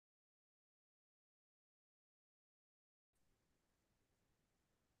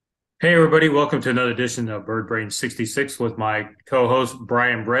Hey everybody, welcome to another edition of Bird Brain 66 with my co-host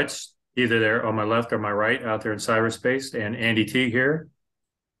Brian Bretsch, either there on my left or my right out there in cyberspace, and Andy T here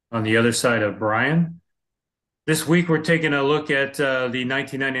on the other side of Brian. This week we're taking a look at the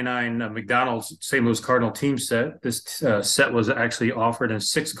 1999 McDonald's St. Louis Cardinal team set. This set was actually offered in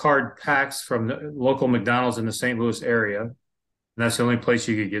six card packs from the local McDonald's in the St. Louis area. And that's the only place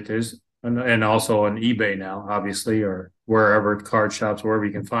you could get this. And also on eBay now, obviously, or wherever card shops, wherever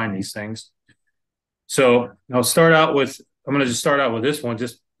you can find these things. So I'm going to just start out with this one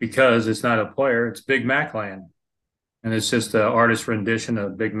just because it's not a player. It's Big Mac Land. And it's just an artist rendition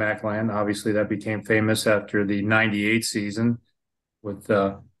of Big Mac Land. Obviously, that became famous after the 98 season with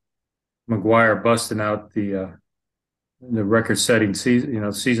McGuire busting out the record setting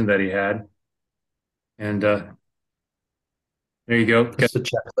season that he had. And there you go. Got That's the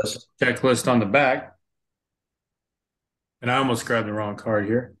checklist. the checklist on the back. And I almost grabbed the wrong card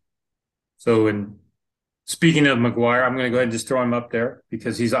here. So in Speaking of McGuire, I'm going to go ahead and just throw him up there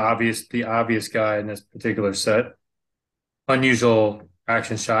because he's the obvious guy in this particular set. Unusual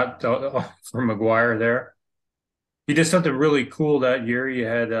action shot for McGuire there. He did something really cool that year. He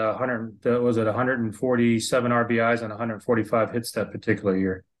had 147 RBIs and 145 hits that particular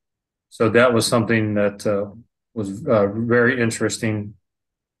year. So that was something that was very interesting,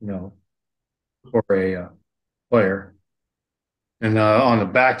 you know, for a player. And on the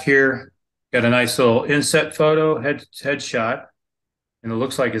back here, got a nice little inset photo, headshot, and it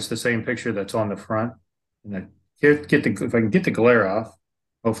looks like it's the same picture that's on the front. And if I can get the glare off,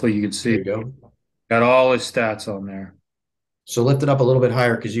 hopefully you can There see. you go. Got all his stats on there. So lift it up a little bit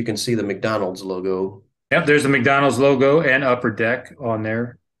higher because you can see the McDonald's logo. Yep, there's the McDonald's logo and Upper Deck on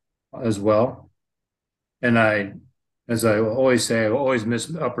there as well. And as I always say, I always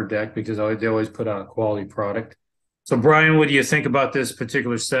miss Upper Deck because they always put out a quality product. So, Brian, what do you think about this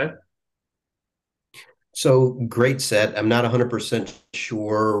particular set? So great set. I'm not 100%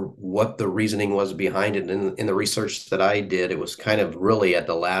 sure what the reasoning was behind it. In the research that I did, it was kind of really at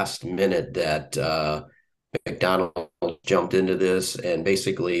the last minute that McDonald's jumped into this, and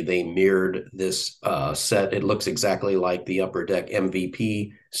basically they mirrored this set. It looks exactly like the Upper Deck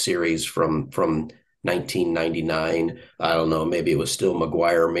MVP series from 1999. I don't know, maybe it was still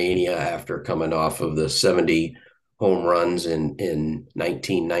McGuire mania after coming off of the 70 home runs in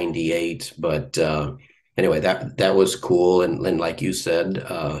 1998. But anyway, that was cool. And like you said,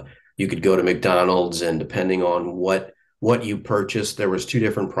 you could go to McDonald's, and depending on what you purchased, there was two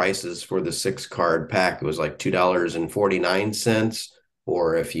different prices for the six card pack. It was like $2.49,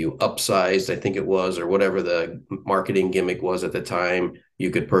 or if you upsized, I think it was, or whatever the marketing gimmick was at the time,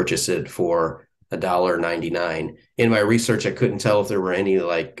 you could purchase it for $1.99. In my research, I couldn't tell if there were any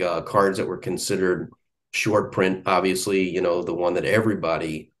like cards that were considered short print. Obviously, the one that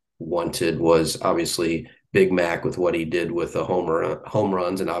everybody wanted was obviously Big Mac with what he did with the home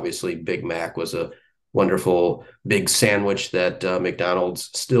runs, and obviously Big Mac was a wonderful big sandwich that McDonald's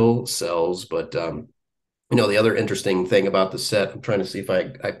still sells. But the other interesting thing about the set, I'm trying to see if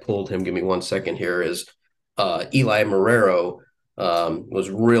I pulled him. Give me 1 second here. Is Eli Marrero was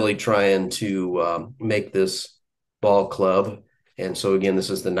really trying to make this ball club. And so again, this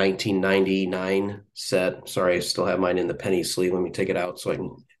is the 1999 set. Sorry, I still have mine in the penny sleeve. Let me take it out so I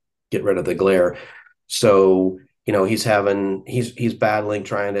can get rid of the glare. So he's battling,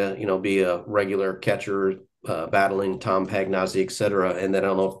 trying to be a regular catcher, battling Tom Pagnozzi, et cetera. And then I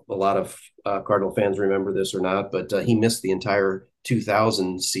don't know if a lot of Cardinal fans remember this or not, but he missed the entire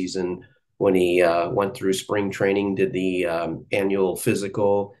 2000 season when he went through spring training, did the annual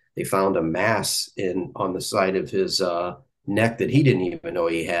physical. They found a mass on the side of his neck that he didn't even know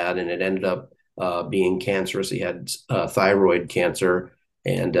he had, and it ended up being cancerous. He had thyroid cancer,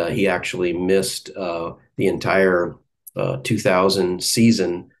 and he actually missed the entire 2000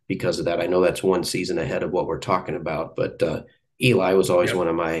 season because of that. I know that's one season ahead of what we're talking about, but Eli was always Yep. one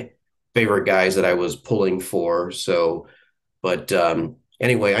of my favorite guys that I was pulling for. So, but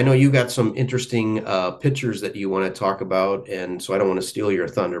anyway, I know you got some interesting pictures that you want to talk about, and so I don't want to steal your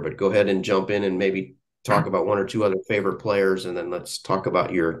thunder, but go ahead and jump in and maybe talk about one or two other favorite players, and then let's talk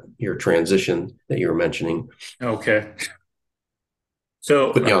about your transition that you were mentioning. Okay.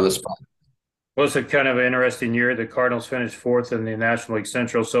 So, Put you on the spot. well, it's a kind of an interesting year. The Cardinals finished fourth in the National League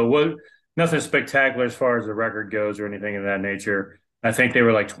Central. So, nothing spectacular as far as the record goes or anything of that nature. I think they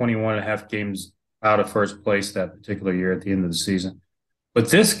were like 21 and a half games out of first place that particular year at the end of the season. But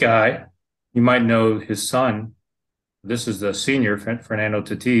this guy, you might know his son. This is the senior, Fernando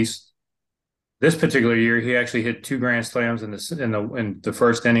Tatis. This particular year, he actually hit two grand slams in the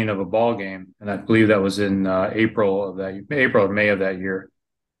first inning of a ball game, and I believe that was in April or May of that year.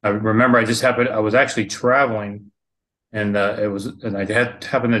 I remember I was actually traveling and I had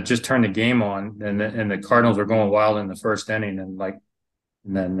happened to just turn the game on and the Cardinals were going wild in the first inning and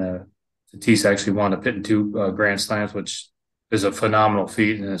then Tatis actually wound up hitting two grand slams, which is a phenomenal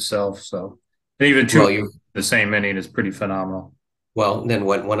feat in itself. So and even two Well, in you the same inning is pretty phenomenal. well then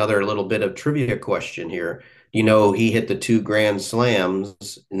one other little bit of trivia question here. You know, he hit the two grand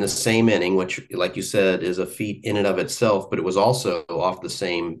slams in the same inning, which, like you said, is a feat in and of itself, but it was also off the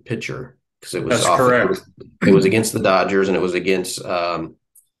same pitcher because That's correct. it was against the Dodgers and it was against Park.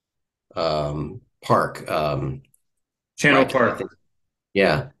 Channel I Park. think,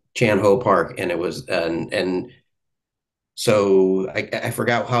 yeah, Chan Ho Park, and it was and so I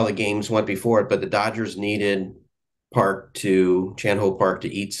forgot how the games went before it, but the Dodgers needed Chan Ho Park to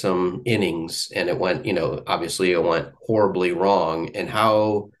eat some innings, and it went, obviously it went horribly wrong. And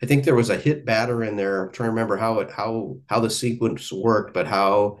how I think there was a hit batter in there. I'm trying to remember how the sequence worked, but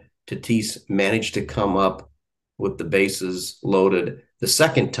how Tatis managed to come up with the bases loaded the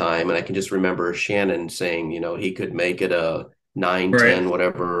second time. And I can just remember Shannon saying, he could make it a 9, Right. 10,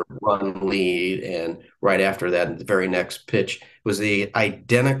 whatever run lead. And right after that, the very next pitch was the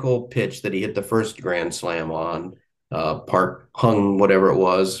identical pitch that he hit the first grand slam on. Park hung whatever it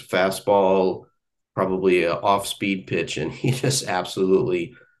was, fastball, probably a off-speed pitch, and he just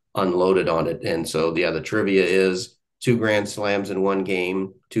absolutely unloaded on it. And so, yeah, the trivia is two grand slams in one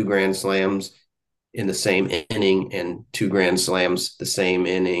game, two grand slams in the same inning, and two grand slams the same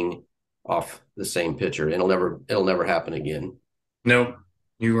inning off the same pitcher. It'll never happen again. Nope.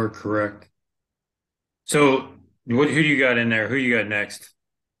 You are correct. So who do you got in there? Who you got next?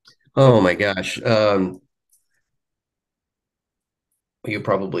 Oh my gosh. You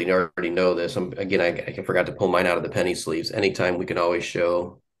probably already know this. Again, I forgot to pull mine out of the penny sleeves. Anytime we can always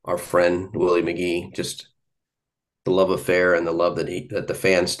show our friend Willie McGee just the love affair and the love that the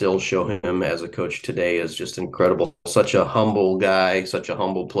fans still show him as a coach today is just incredible. Such a humble guy, such a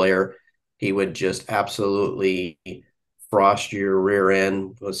humble player. He would just absolutely frost your rear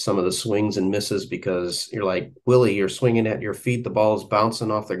end with some of the swings and misses because you're like, Willie, you're swinging at your feet, the ball is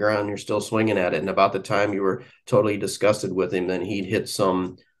bouncing off the ground, you're still swinging at it. And about the time you were totally disgusted with him, then he'd hit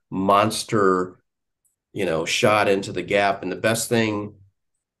some monster, shot into the gap. And the best thing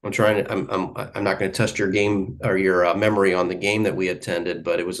I'm not going to test your game or your memory on the game that we attended,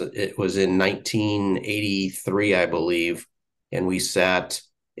 but it was in 1983, I believe, and we sat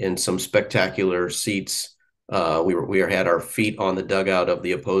in some spectacular seats. We had our feet on the dugout of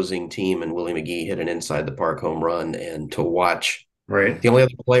the opposing team, and Willie McGee hit an inside the park home run. And to watch Right. the only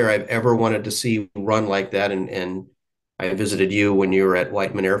other player I've ever wanted to see run like that, and I visited you when you were at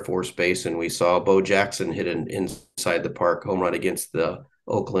Whiteman Air Force Base, and we saw Bo Jackson hit an inside the park home run against the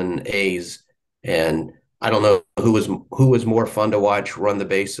Oakland A's. And I don't know who was more fun to watch run the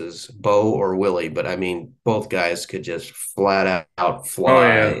bases, Bo or Willie, but I mean, both guys could just flat out Oh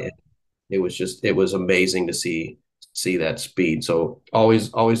yeah. fly. It was amazing to see that speed. So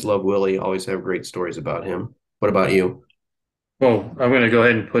always love Willie, always have great stories about him. What about you? Well, I'm going to go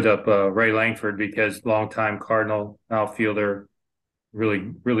ahead and put up Ray Langford because longtime Cardinal outfielder,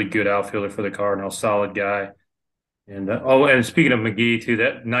 really, really good outfielder for the Cardinals, solid guy. And and speaking of McGee too,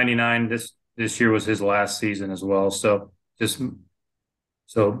 that 99 this year was his last season as well. Just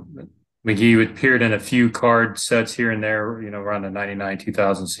so McGee appeared in a few card sets here and there, around the 99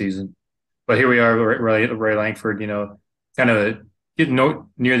 2000 season. But here we are, Ray Langford, kind of getting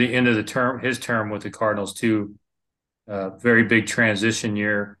near the end of his term with the Cardinals too. Very big transition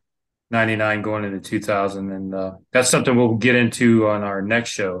year, 99 going into 2000. And that's something we'll get into on our next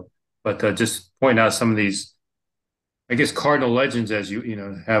show. But just point out some of these, I guess, Cardinal legends as have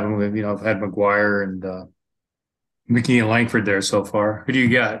them. I've had McGuire and Mickey and Langford there so far. Who do you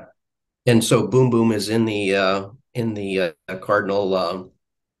got? And so Boom Boom is in the Cardinal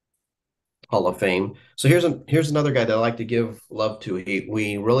Hall of Fame. So here's another guy that I like to give love to.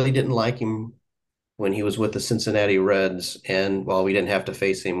 We really didn't like him when he was with the Cincinnati Reds, and well, we didn't have to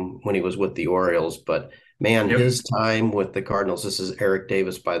face him when he was with the Orioles. But man, Yep. his time with the Cardinals. This is Eric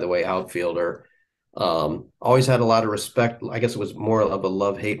Davis, by the way, outfielder. Always had a lot of respect. I guess it was more of a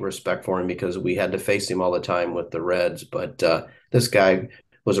love-hate respect for him because we had to face him all the time with the Reds. But this guy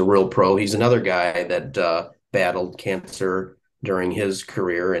was a real pro. He's another guy that battled cancer during his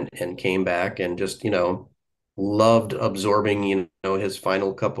career and came back and just, loved absorbing, his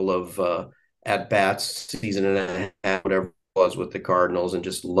final couple of at bats, season and a half, whatever it was with the Cardinals, and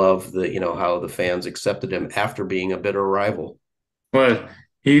just loved how the fans accepted him after being a bitter rival. Well,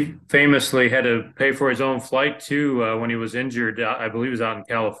 he famously had to pay for his own flight too when he was injured. I believe he was out in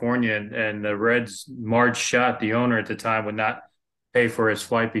California, and the Reds, Marge Schott, the owner at the time, would not pay for his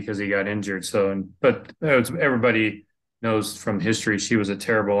flight because he got injured. So, but everybody knows from history she was a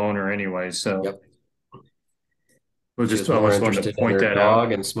terrible owner anyway. So Yep. we'll She just was more always wanted to interested in point her that out.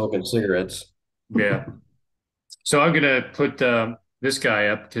 dog and smoking cigarettes. Yeah. So I'm gonna put this guy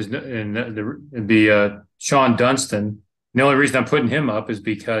up because it'd be Sean Dunston. The only reason I'm putting him up is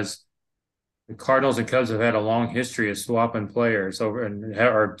because the Cardinals and Cubs have had a long history of swapping players over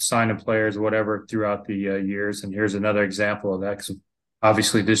or signing players, whatever, throughout the years. And here's another example of that. Because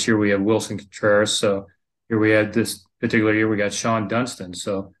obviously this year we have Wilson Contreras. So here we had this particular year we got Sean Dunston.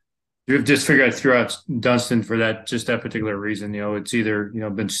 So we've just figured out throughout Dunston for that particular reason. It's either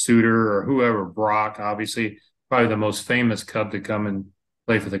been Suter or whoever, Brock, obviously probably the most famous Cub to come and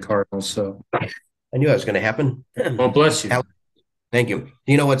play for the Cardinals. So, I knew that was going to happen. well, bless you. Thank you.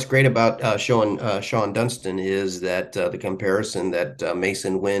 You know what's great about Sean Dunston is that the comparison that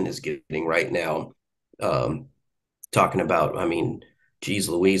Mason Wynn is getting right now, um, talking about, I mean, geez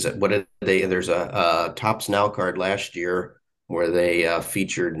Louise, what did they, there's a Tops Now card last year where they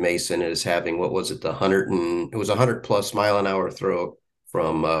featured Mason as having, what was it, it was 100+ mile an hour throw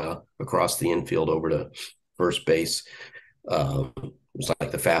from across the infield over to first base. It was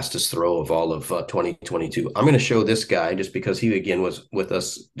like the fastest throw of all of 2022. I'm going to show this guy just because he again was with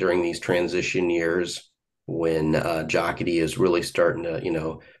us during these transition years when Jocketty is really starting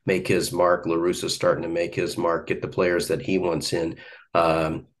to, make his mark. La Russa's starting to make his mark, get the players that he wants in.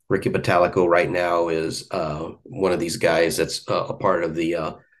 Ricky Bottalico right now is one of these guys that's a part of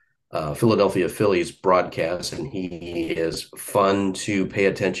the Philadelphia Phillies broadcast, and he is fun to pay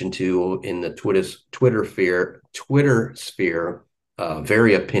attention to in the Twitter sphere.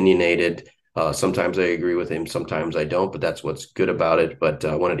 Very opinionated. Sometimes I agree with him, sometimes I don't, but that's what's good about it. But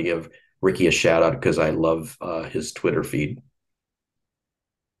I wanted to give Ricky a shout out because I love his Twitter feed.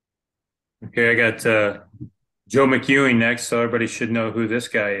 Okay, I got Joe McEwing next, so everybody should know who this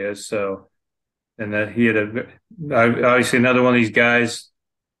guy is. So, and that he had obviously another one of these guys,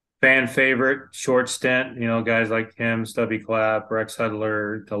 fan favorite, short stint. Guys like him, Stubby Clapp, Rex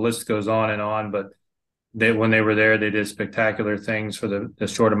Hudler. The list goes on and on. But when they were there, they did spectacular things for the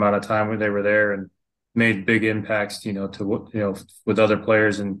short amount of time when they were there, and made big impacts. With other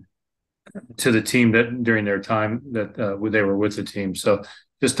players and to the team that during their time that they were with the team. So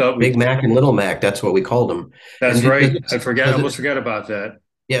just thought Big Mac and Little Mac, that's what we called them. That's And right. I almost forgot about that.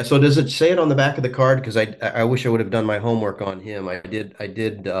 Yeah, so does it say it on the back of the card? Because I wish I would have done my homework on him. I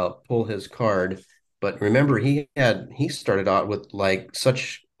did pull his card, but remember he started out with like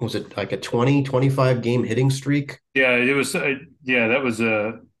such, was it like a 20-25 game hitting streak? Yeah, it was. Yeah, that was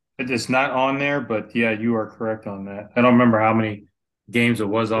it's not on there, but yeah, you are correct on that. I don't remember how many games it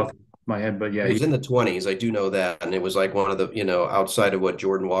was off my head, but It yeah, was in the 20s. I do know that. And it was like one of the, outside of what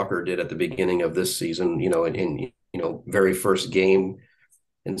Jordan Walker did at the beginning of this season, in very first game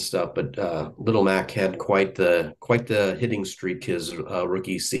and stuff. But Little Mac had quite the hitting streak his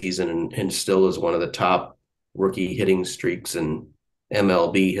rookie season, and still is one of the top rookie hitting streaks in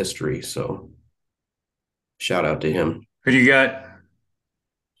MLB history. So shout out to him. who do you got?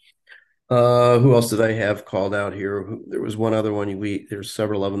 Who else did I have called out here? There was one other one. There's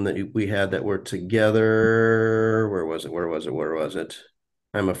several of them that we had that were together. Where was it? Where was it? Where was it?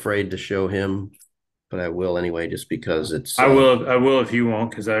 I'm afraid to show him, but I will anyway, just because it's. I will. I will if you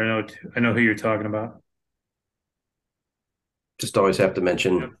won't, because I know who you're talking about. Just always have to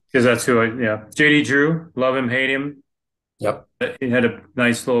mention. Because that's who I. Yeah, JD Drew, love him, hate him. Yep. He had a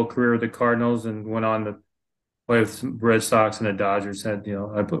nice little career with the Cardinals and went on to play with the Red Sox and the Dodgers. Had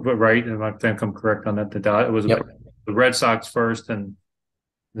I put right, and I think I'm correct on that. It was Yep. the Red Sox first and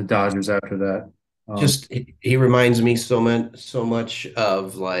the Dodgers after that. Just he reminds me so much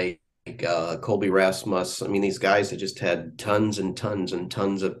of like Colby Rasmus. I mean, these guys that just had tons and tons and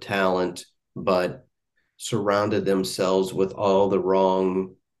tons of talent, but surrounded themselves with all the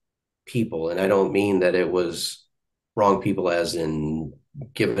wrong people. And I don't mean that it was wrong people as in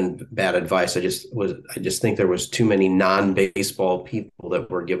given bad advice. I just think there was too many non-baseball people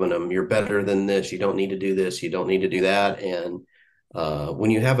that were giving them, you're better than this, you don't need to do this, you don't need to do that. And when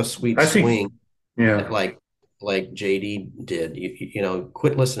you have a sweet I think, swing yeah, like JD did,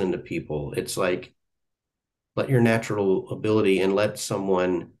 quit listening to people. It's like let your natural ability and let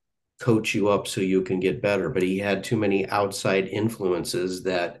someone coach you up so you can get better. But he had too many outside influences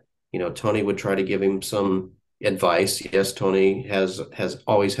that, Tony would try to give him some advice. Yes, Tony has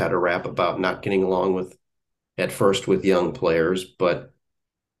always had a rap about not getting along at first with young players, but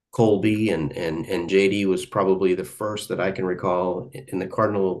Colby and JD was probably the first that I can recall in the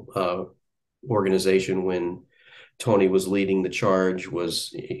Cardinal organization when Tony was leading the charge. Was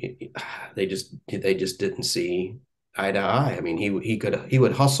they just didn't see eye to eye. I mean, he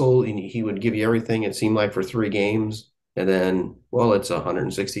would hustle and he would give you everything. It seemed like for 3 games, and then well, it's a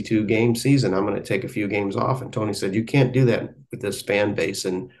 162 game season. I'm going to take a few games off. And Tony said you can't do that with this fan base.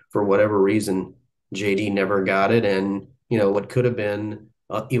 And for whatever reason, JD never got it. And what could have been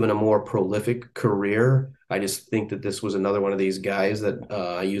even a more prolific career. I just think that this was another one of these guys that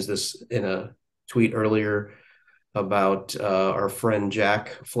I used this in a tweet earlier about our friend Jack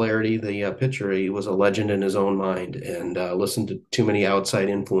Flaherty, the pitcher. He was a legend in his own mind and listened to too many outside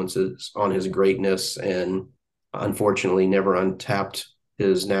influences on his greatness, and unfortunately never untapped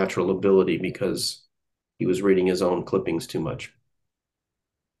his natural ability because he was reading his own clippings too much.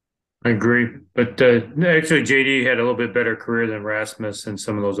 I agree, but actually, JD had a little bit better career than Rasmus and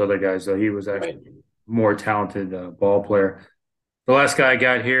some of those other guys. Though he was Right. actually more talented ball player. The last guy I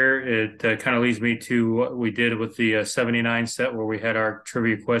got here, it kind of leads me to what we did with the 79 set where we had our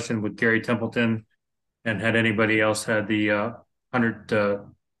trivia question with Gary Templeton, and had anybody else had the 100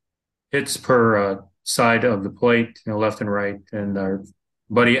 hits per side of the plate, left and right. And our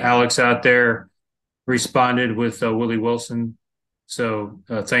buddy Alex out there responded with Willie Wilson. So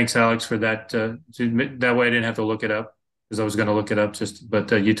thanks, Alex, for that. That way I didn't have to look it up because I was going to look it up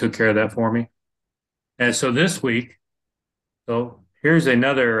but you took care of that for me. And so this week, so here's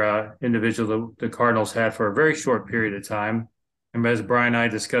another individual the Cardinals had for a very short period of time. And as Brian and I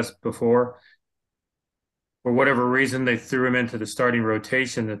discussed before, for whatever reason, they threw him into the starting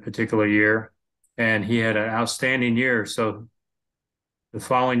rotation that particular year, and he had an outstanding year. So the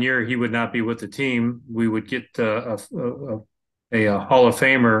following year, he would not be with the team. We would get a Hall of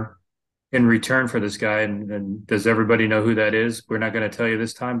Famer in return for this guy. And does everybody know who that is? We're not going to tell you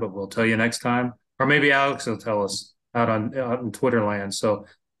this time, but we'll tell you next time. Or maybe Alex will tell us out in Twitter land. So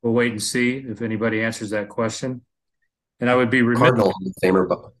we'll wait and see if anybody answers that question. And I would be remiss. Cardinal Hall of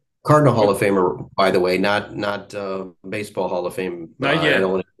Famer, Cardinal Hall of Famer, by the way, not baseball Hall of Fame. Not I yet.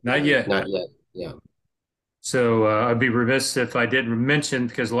 don't want Not to, yet. not yet. Yeah. So I'd be remiss if I didn't mention,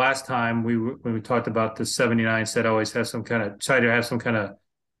 because last time when we talked about the 79 set, always have try to have some kind of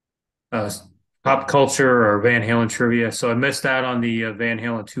uh, pop culture or Van Halen trivia. So I missed out on the Van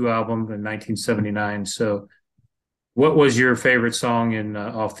Halen 2 album in 1979. So what was your favorite song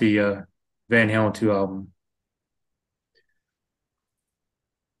off the Van Halen 2 album?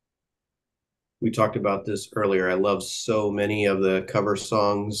 We talked about this earlier. I love so many of the cover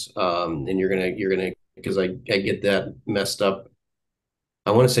songs, and you're gonna because I get that messed up.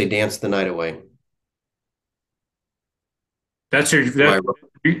 I want to say "Dance the Night Away." That's your Am I,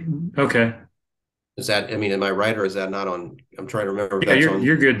 that okay. is that? I mean, am I right or is that not on? I'm trying to remember if Yeah, that's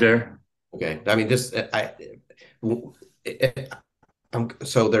you're on. good there. Okay. I mean, this I'm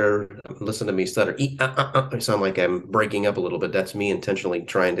so they're listen to me stutter. I sound like I'm breaking up a little bit. That's me intentionally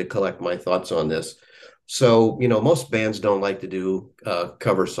trying to collect my thoughts on this. So, most bands don't like to do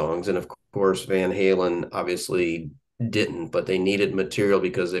cover songs, and of course, Van Halen obviously didn't, but they needed material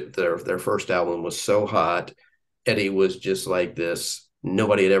because their first album was so hot. Eddie was just like this.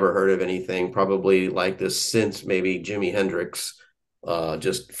 Nobody had ever heard of anything probably like this since maybe Jimi Hendrix.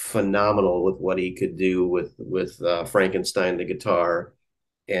 Just phenomenal with what he could do with Frankenstein the guitar,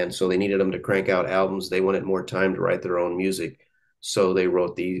 and so they needed him to crank out albums. They wanted more time to write their own music, so they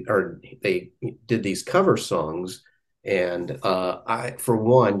did these cover songs. And I, for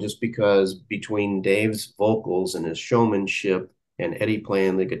one, just because between Dave's vocals and his showmanship and Eddie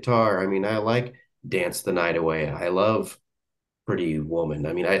playing the guitar, I mean, I like "Dance the Night Away." I love "Pretty Woman."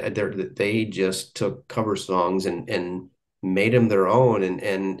 I mean, they just took cover songs and made them their own. And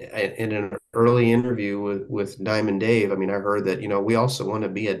in an early interview with Diamond Dave, I mean, I heard that we also want to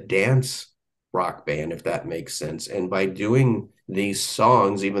be a dance rock band, if that makes sense. And by doing these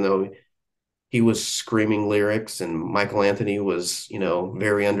songs, even though he was screaming lyrics and Michael Anthony was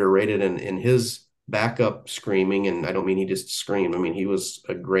very underrated in his backup screaming, and I don't mean he just screamed. I mean, he was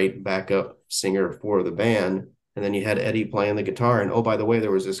a great backup singer for the band. And then you had Eddie playing the guitar. And oh, by the way,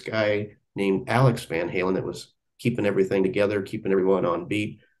 there was this guy named Alex Van Halen that was keeping everything together, keeping everyone on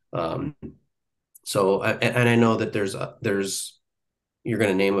beat. And I know that there's you're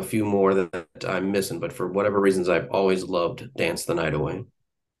going to name a few more that I'm missing, but for whatever reasons, I've always loved "Dance the Night Away."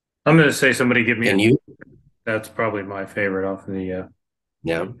 I'm going to say somebody give me And you? that's probably my favorite off of the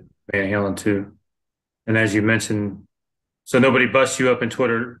Yeah. Van Halen 2. And as you mentioned, so nobody busts you up in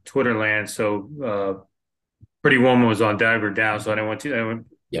Twitter land. So Pretty Woman was on Diver Down, so I didn't want to.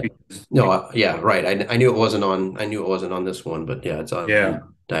 Yeah. No, yeah, right. I knew it wasn't on. I knew it wasn't on this one, but yeah, it's Yeah.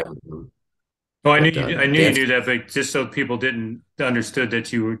 on Diamond. Oh, But I knew you Dance. knew that, but just so people didn't understood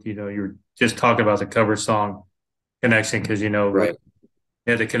that you were just talking about the cover song connection, because Right.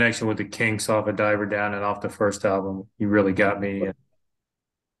 had the connection with the Kinks off of Diver Down and off the first album. You really got me.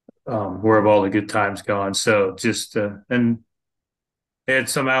 Where have all the good times gone? So just and they had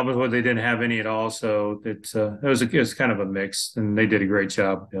some albums where they didn't have any at all. So it was kind of a mix, and they did a great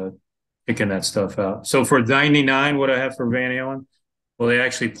job picking that stuff out. So for '99, what I have for Van Halen? Well, they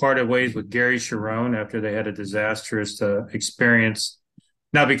actually parted ways with Gary Sharon after they had a disastrous experience.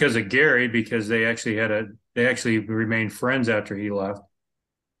 Not because of Gary, because they actually remained friends after he left.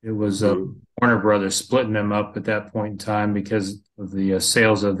 It was Warner Brothers splitting them up at that point in time because of the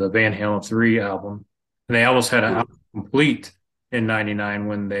sales of the Van Halen 3 album. And they almost had an album complete in '99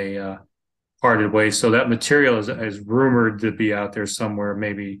 when they parted ways. So that material is rumored to be out there somewhere.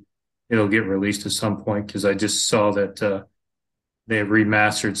 Maybe it'll get released at some point because I just saw that they have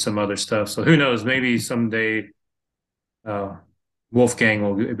remastered some other stuff. So who knows? Maybe someday Wolfgang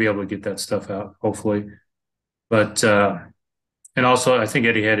will be able to get that stuff out, hopefully. But and also, I think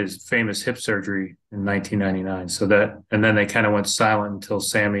Eddie had his famous hip surgery in 1999. So and then they kind of went silent until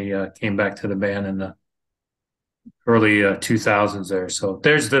Sammy came back to the band in the early 2000s there. So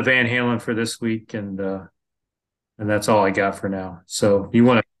there's the Van Halen for this week, and that's all I got for now. So you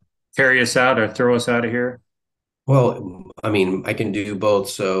want to carry us out or throw us out of here? Well, I mean, I can do both.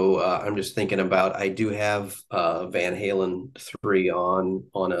 So I'm just thinking about I do have Van Halen 3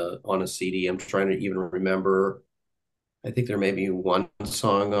 on a CD. I'm trying to even remember. I think there may be one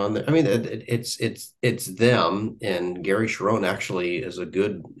song on there. I mean, it's them, and Gary Sharon actually is a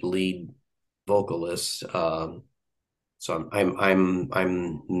good lead vocalist. So I'm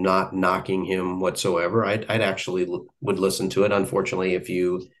not knocking him whatsoever. I'd actually would listen to it. Unfortunately, if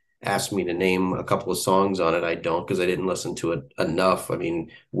you asked me to name a couple of songs on it, I don't, because I didn't listen to it enough. I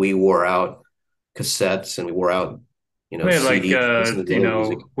mean, we wore out cassettes and we wore out, Yeah, like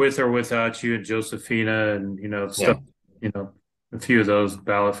CDs. With or Without You and Josephina and Yeah. stuff, a few of those,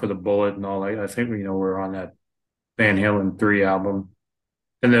 Ballad for the Bullet and all. I think we're on that Van Halen 3 album.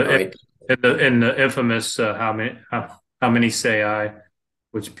 And Right. the infamous how many say I,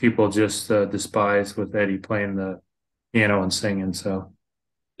 which people just despise with Eddie playing the piano and singing. So,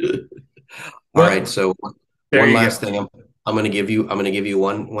 All but right. So there one you last go. thing, I'm gonna give you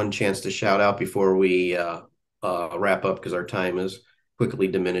one chance to shout out before we wrap up because our time is quickly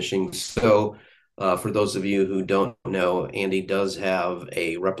diminishing. So for those of you who don't know, Andy does have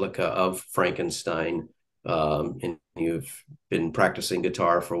a replica of Frankenstein, and you've been practicing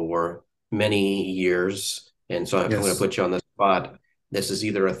guitar for many years. And so I'm going to Yes. put you on the spot. This is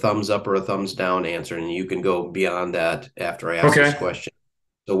either a thumbs up or a thumbs down answer, and you can go beyond that after I ask this Okay. question.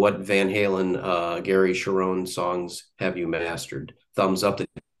 So, what Van Halen, Gary Sharon songs have you mastered? Thumbs up that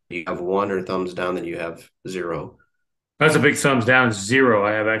you have one, or thumbs down that you have zero? That's a big thumbs down. Zero.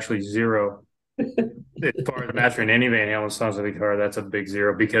 I have actually zero. As far as mastering any Van Halen songs on the guitar, that's a big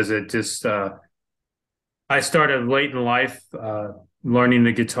zero because it just I started late in life learning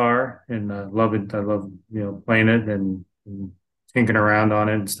the guitar and love it. I love playing it and tinkering around on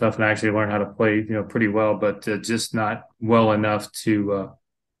it and stuff, and I actually learned how to play pretty well, but just not well enough to.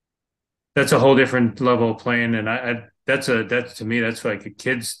 That's a whole different level of playing, and that's to me that's like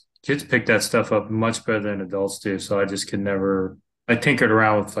kids pick that stuff up much better than adults do. So I just can never. I tinkered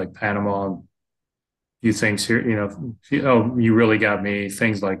around with like Panama and a few things here, oh, you really got me,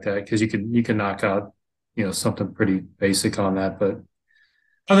 things like that, because you can knock out something pretty basic on that, but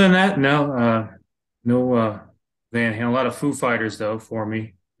other than that, no Van Halen. A lot of Foo Fighters though for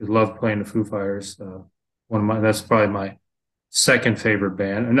me. I love playing the Foo Fighters. That's probably my second favorite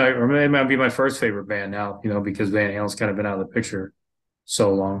band, or it might be my first favorite band now. Because Van Halen's kind of been out of the picture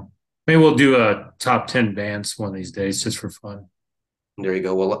so long. Maybe we'll do a top 10 bands one of these days just for fun. There you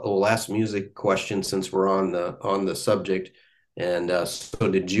go. Well, last music question since we're on the subject. And so,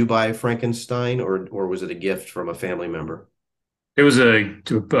 did you buy Frankenstein, or was it a gift from a family member? It was a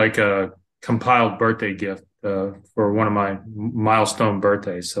compiled birthday gift for one of my milestone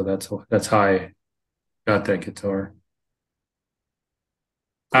birthdays, so that's how I got that guitar.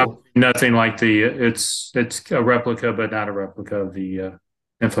 Cool. Nothing like it's a replica, but not a replica of the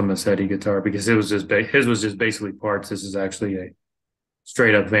infamous Eddie guitar because his was just basically parts. This is actually a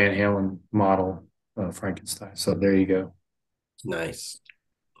straight up Van Halen model Frankenstein. So there you go. Nice.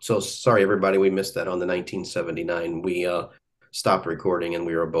 So sorry, everybody, we missed that on the 1979. We stopped recording and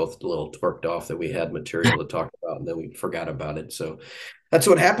we were both a little twerked off that we had material to talk about and then we forgot about it. So that's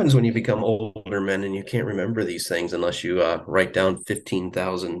what happens when you become older men and you can't remember these things unless you write down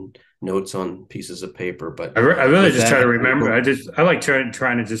 15,000 notes on pieces of paper. But I really with just that, try to remember. I like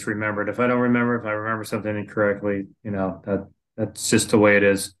trying to just remember it. If I remember something incorrectly, that's just the way it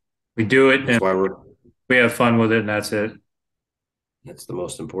is. We do it that's and why we're we have fun with it, and that's it. That's the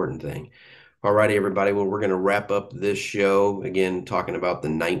most important thing. All righty, everybody. Well, we're going to wrap up this show again, talking about the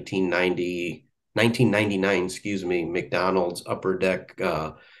 1999, excuse me, McDonald's Upper Deck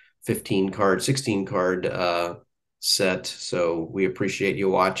 16 card set. So we appreciate you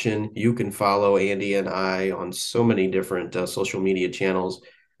watching. You can follow Andy and I on so many different social media channels.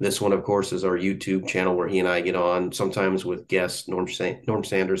 This one, of course, is our YouTube channel where he and I get on sometimes with guests, Norm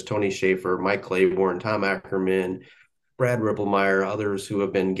Sanders, Tony Schaefer, Mike Claiborne, Tom Ackerman, Brad Ripplemeyer, others who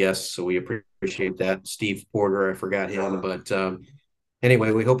have been guests. So we appreciate that. Steve Porter, I forgot him. But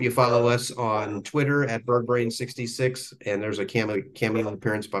anyway, we hope you follow us on Twitter at BirdBrain66. And there's a cameo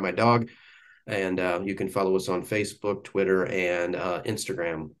appearance by my dog. And you can follow us on Facebook, Twitter, and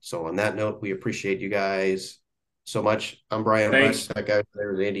Instagram. So on that note, we appreciate you guys so much. I'm Brian Brett. Thanks. That guy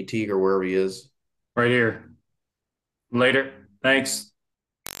there is Andy Teague or wherever he is. Right here. Later. Thanks.